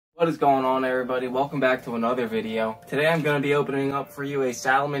What is going on, everybody? Welcome back to another video. Today I'm going to be opening up for you a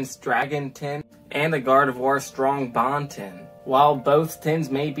Salamence Dragon tin and a Gardevoir Strong Bond tin. While both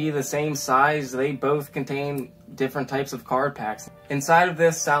tins may be the same size, they both contain different types of card packs. Inside of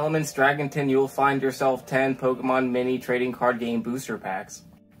this Salamence Dragon tin, you will find yourself 10 Pokemon Mini Trading Card Game Booster Packs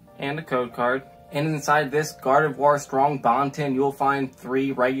and a code card. And inside this Gardevoir Strong Bond tin, you will find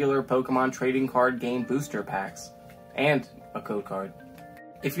 3 regular Pokemon Trading Card Game Booster Packs and a code card.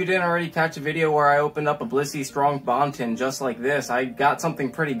 If you didn't already catch a video where I opened up a blissey Strong Bond tin just like this, I got something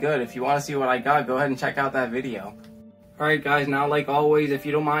pretty good. If you want to see what I got, go ahead and check out that video. Alright guys, now like always, if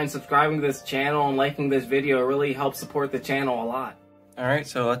you don't mind subscribing to this channel and liking this video, it really helps support the channel a lot. Alright,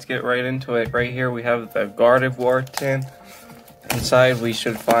 so let's get right into it. Right here we have the Gardevoir tin. Inside we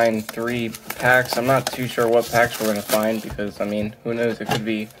should find 3 packs. I'm not too sure what packs we're going to find because, I mean, who knows, it could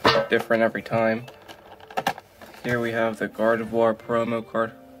be different every time. Here we have the Gardevoir promo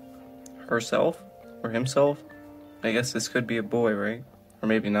card herself, or himself. I guess this could be a boy, right? Or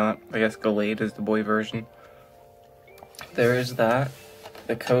maybe not. I guess Galade is the boy version. There is that.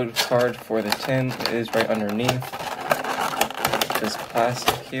 The code card for the tin is right underneath this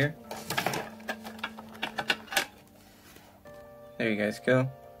plastic here. There you guys go.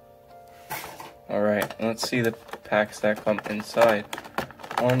 Alright, let's see the packs that come inside.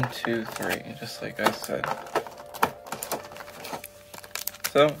 1, 2, 3, just like I said.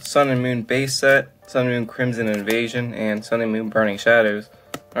 So, Sun and Moon base set, Sun and Moon Crimson Invasion, and Sun and Moon Burning Shadows.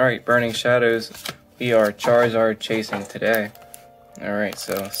 Alright, Burning Shadows, we are Charizard chasing today. Alright,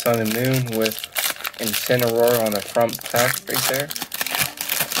 so Sun and Moon with Incineroar on the front pack right there.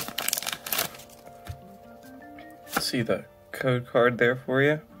 See the code card there for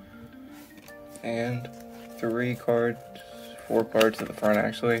you. And 4 cards to the front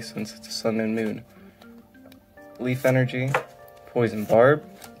actually, since it's a Sun and Moon. Leaf Energy, Poison Barb,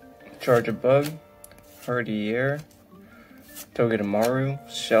 Charge a Bug, Hardier, Togedemaru,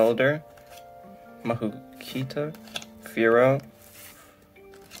 Shelder, Mahukita, Firo,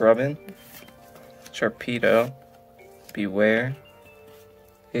 Robin, Sharpedo, Beware,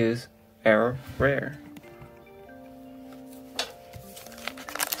 is our rare.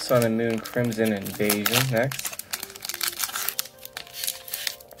 Sun and Moon Crimson Invasion next.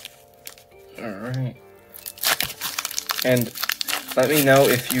 Alright. And let me know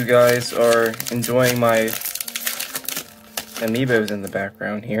if you guys are enjoying my amiibos in the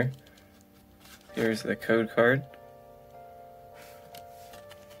background here. Here's the code card.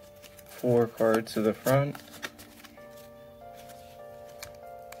 4 cards to the front.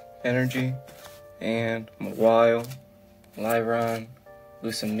 Energy, and Mawile, Lyron,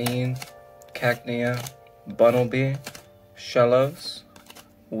 Lucamine, Cacnea, Bunnelby, Shellos,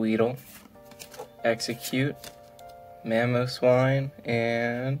 Weedle, Execute, Mamoswine,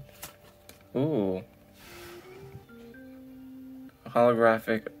 and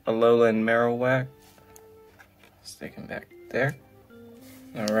holographic Alolan Marowak. Stick him back there.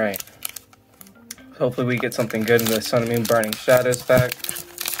 Alright. Hopefully we get something good in the Sun and Moon Burning Shadows pack.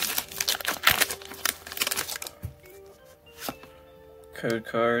 Code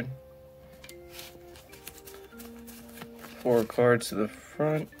card. 4 cards to the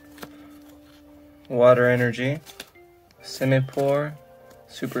front. Water Energy, Simipour,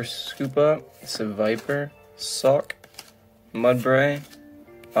 Super Scoop Up, Seviper, Sock, Mudbray,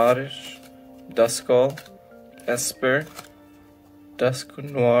 Oddish, Duskull, Esper,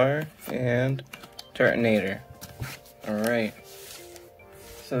 Dusknoir, and Turtonator. Alright.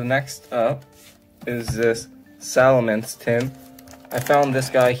 So next up is this Salamence tin. I found this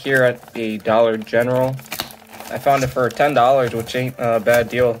guy here at a Dollar General. I found it for $10, which ain't a bad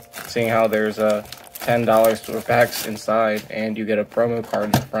deal, seeing how there's $10 for packs inside, and you get a promo card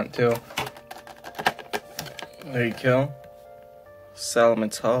in the front too. There you go.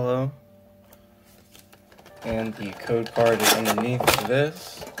 Salamence Hollow. And the code card is underneath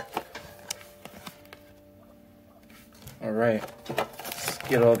this. Alright, let's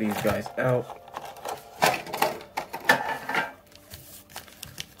get all these guys out.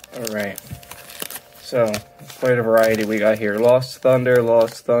 Alright, so quite a variety we got here. Lost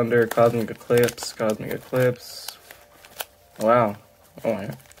Thunder, Cosmic Eclipse. Wow. Oh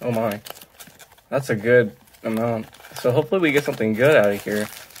my. That's a good amount. So hopefully we get something good out of here.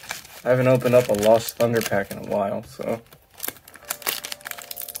 I haven't opened up a Lost Thunder pack in a while, so.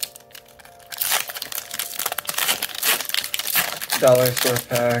 Dollar store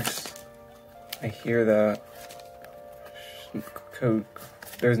packs. I hear that.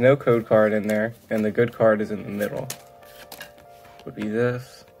 There's no code card in there, and the good card is in the middle. Would be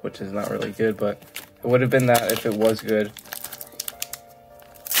this, which is not really good, but it would have been that if it was good.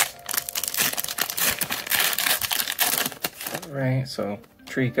 Alright, so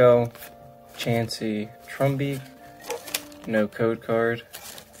Trico, Chansey, Trumbeak, no code card.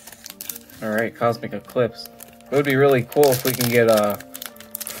 Alright, Cosmic Eclipse. It would be really cool if we can get a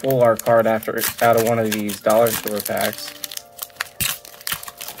full art card out of one of these dollar store packs.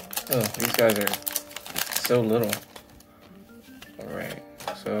 Oh, these guys are so little. Alright,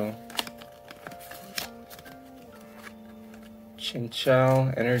 so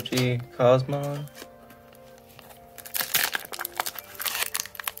Chinchou, Energy, Cosmon.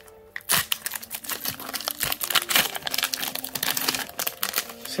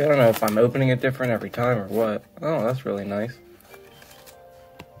 See, I don't know if I'm opening it different every time or what. Oh, that's really nice.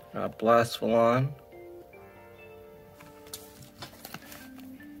 Blastvalon.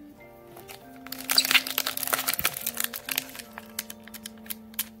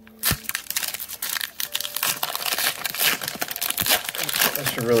 I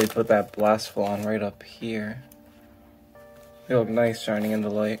should really put that Blastvalon right up here. They look nice shining in the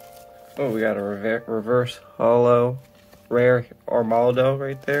light. Oh, we got a reverse hollow rare Armaldo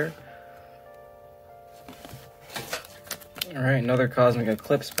right there. Alright, another Cosmic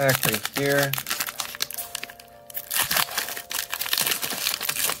Eclipse pack right here.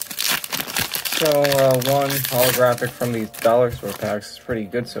 So, one holographic from these dollar store packs is pretty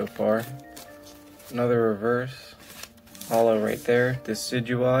good so far. Another reverse hollow right there,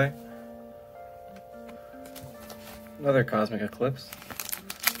 Decidueye. Another Cosmic Eclipse.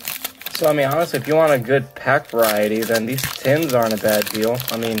 So, I mean, honestly, if you want a good pack variety, then these tins aren't a bad deal.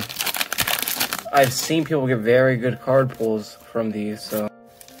 I mean, I've seen people get very good card pulls from these, so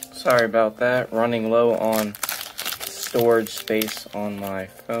sorry about that. Running low on storage space on my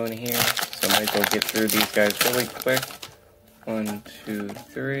phone here, so I might go get through these guys really quick. 1, 2,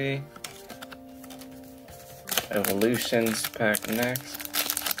 3. Evolutions pack next.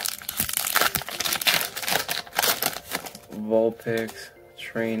 Vulpix,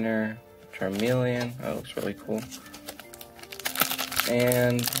 Trainer, Charmeleon. That looks really cool.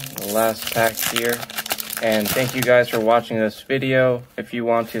 And the last pack here. And thank you guys for watching this video. If you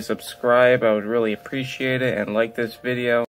want to subscribe, I would really appreciate it, and like this video.